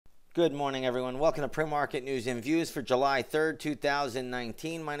Good morning, everyone. Welcome to Pre-Market News and Views for July 3rd,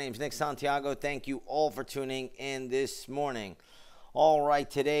 2019. My name is Nick Santiago. Thank you all for tuning in this morning. All right,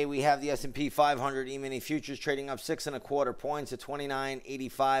 today we have the S&P 500 E-mini futures trading up 6.25 points at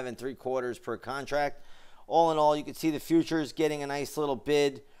 29.85 3/4 per contract. All in all, you can see the futures getting a nice little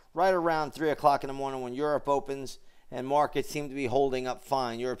bid right around 3 o'clock in the morning when Europe opens, and markets seem to be holding up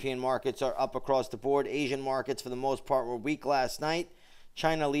fine. European markets are up across the board. Asian markets, for the most part, were weak last night.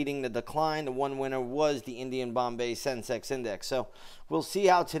 China leading the decline. The one winner was the Indian Bombay Sensex Index. So we'll see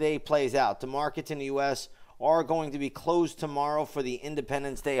how today plays out. The markets in the U.S. are going to be closed tomorrow for the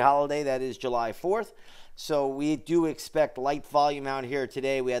Independence Day holiday. That is July 4th. So we do expect light volume out here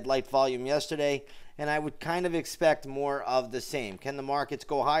today. We had light volume yesterday, and I would kind of expect more of the same. Can the markets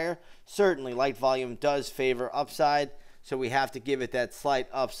go higher? Certainly, light volume does favor upside, so we have to give it that slight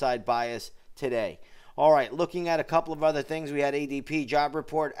upside bias today. All right, looking at a couple of other things, we had ADP job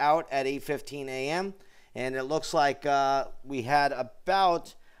report out at 8:15 a.m., and it looks like we had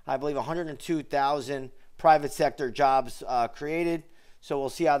about, I believe, 102,000 private sector jobs created. So we'll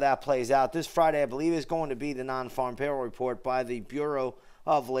see how that plays out. This Friday, I believe, is going to be the non-farm payroll report by the Bureau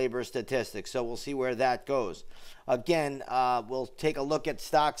of Labor Statistics. So we'll see where that goes. Again, we'll take a look at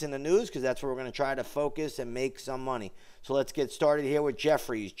stocks in the news because that's where we're going to try to focus and make some money. So let's get started here with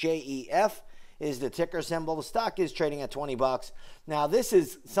Jefferies. JEF is the ticker symbol. The stock is trading at 20 bucks. Now, this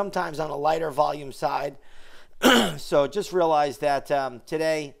is sometimes on a lighter volume side. So just realize that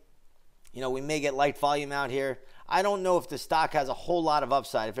today, we may get light volume out here. I don't know if the stock has a whole lot of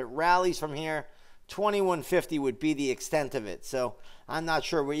upside. If it rallies from here, 2150 would be the extent of it. So I'm not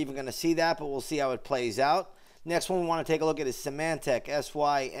sure we're even going to see that, but we'll see how it plays out. Next one we want to take a look at is Symantec,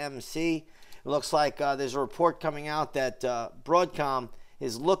 SYMC. It looks like there's a report coming out that Broadcom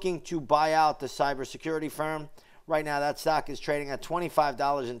is looking to buy out the cybersecurity firm. Right now, that stock is trading at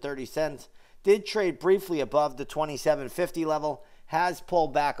 $25.30. Did trade briefly above the $27.50 level, has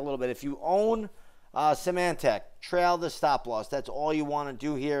pulled back a little bit. If you own Symantec, trail the stop loss. That's all you want to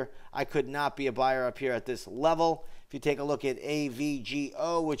do here. I could not be a buyer up here at this level. If you take a look at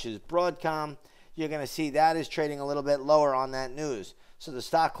AVGO, which is Broadcom, you're going to see that is trading a little bit lower on that news. So the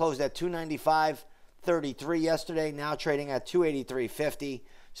stock closed at $295.33 yesterday, now trading at $283.50.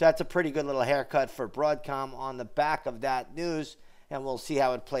 So that's a pretty good little haircut for Broadcom on the back of that news, and we'll see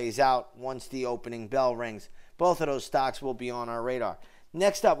how it plays out once the opening bell rings. Both of those stocks will be on our radar.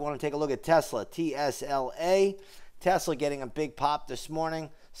 Next up, we want to take a look at Tesla, TSLA. Tesla getting a big pop this morning.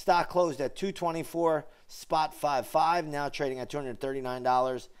 Stock closed at $224.55, now trading at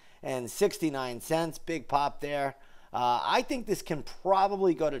 $239.69. Big pop there. I think this can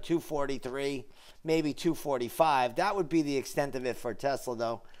probably go to 243, maybe 245. That would be the extent of it for Tesla,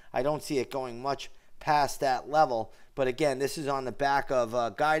 though. I don't see it going much past that level. But again, this is on the back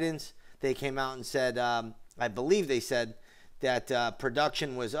of guidance. They came out and said, I believe they said that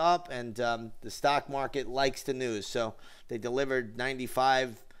production was up, and the stock market likes the news. So they delivered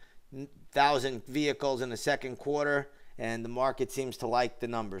 95,000 vehicles in the second quarter, and the market seems to like the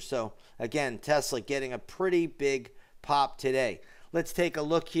numbers. So again, Tesla getting a pretty big pop today. Let's take a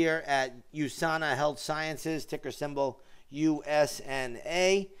look here at USANA Health Sciences, ticker symbol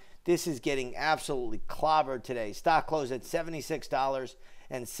USNA. This is getting absolutely clobbered today. Stock closed at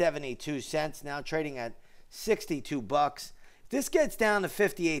 $76.72, now trading at 62 bucks. If this gets down to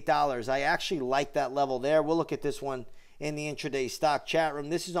 $58, I actually like that level there. We'll look at this one in the intraday stock chat room.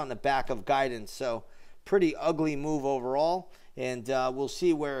 This is on the back of guidance, so pretty ugly move overall, and we'll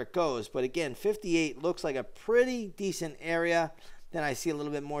see where it goes. But again, 58 looks like a pretty decent area. Then I see a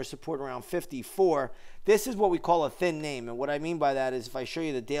little bit more support around 54. This is what we call a thin name, and what I mean by that is if I show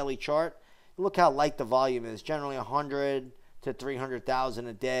you the daily chart, look how light the volume is. Generally 100 to 300,000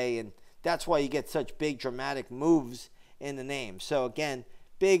 a day, and that's why you get such big dramatic moves in the name. So again,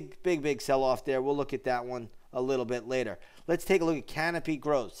 big sell-off there. We'll look at that one a little bit later. Let's take a look at Canopy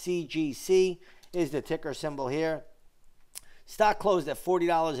Growth. CGC is the ticker symbol here. Stock closed at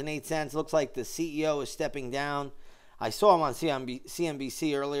 $40.08. Looks like the CEO is stepping down. I saw him on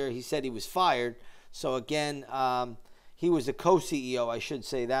CNBC earlier. He said he was fired. So again, he was the co-CEO, I should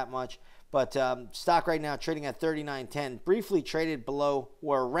say that much. But stock right now trading at $39.10. Briefly traded below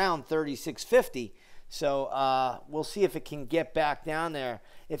or around $36.50. So we'll see if it can get back down there.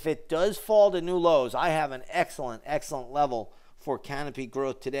 If it does fall to new lows, I have an excellent level for Canopy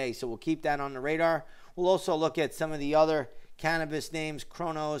Growth today. So we'll keep that on the radar. We'll also look at some of the other cannabis names,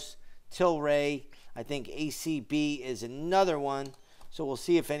 Kronos, Tilray. I think ACB is another one. So we'll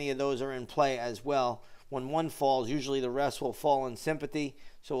see if any of those are in play as well. When one falls, usually the rest will fall in sympathy.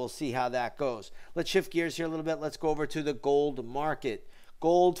 So we'll see how that goes. Let's shift gears here a little bit. Let's go over to the gold market.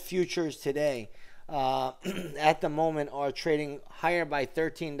 Gold futures today at the moment are trading higher by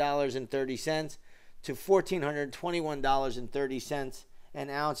 $13.30 to $1,421.30 an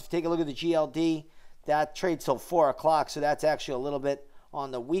ounce. If you take a look at the GLD, that trades till 4 o'clock, so that's actually a little bit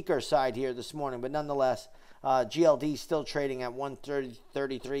on the weaker side here this morning. But nonetheless, GLD still trading at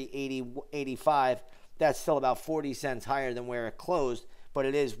 133.85. That's still about 40 cents higher than where it closed, but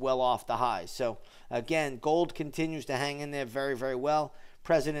it is well off the highs. So again, gold continues to hang in there very, very well.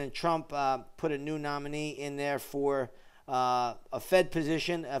 President Trump put a new nominee in there for a Fed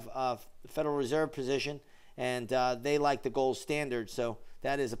position, a Federal Reserve position, and they like the gold standard, so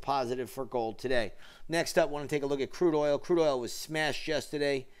that is a positive for gold today. Next up, I want to take a look at crude oil. Crude oil was smashed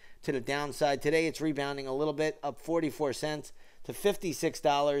yesterday to the downside. Today, it's rebounding a little bit, up 44 cents to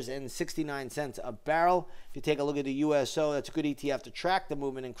 $56.69 a barrel. If you take a look at the USO, that's a good ETF to track the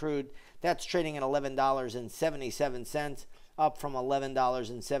movement in crude. That's trading at $11.77, up from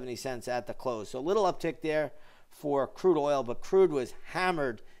 $11.70 at the close. So a little uptick there for crude oil, but crude was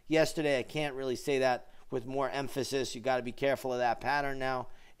hammered yesterday. I can't really say that with more emphasis. You got to be careful of that pattern now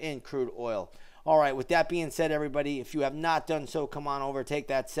in crude oil. All right, with that being said, everybody, if you have not done so, come on over, take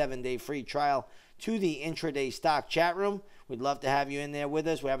that 7-day free trial to the intraday stock chat room. We'd love to have you in there with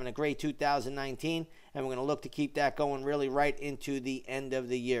us. We're having a great 2019, and we're going to look to keep that going really right into the end of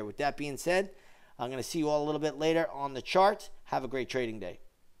the year. With that being said, I'm going to see you all a little bit later on the charts. Have a great trading day.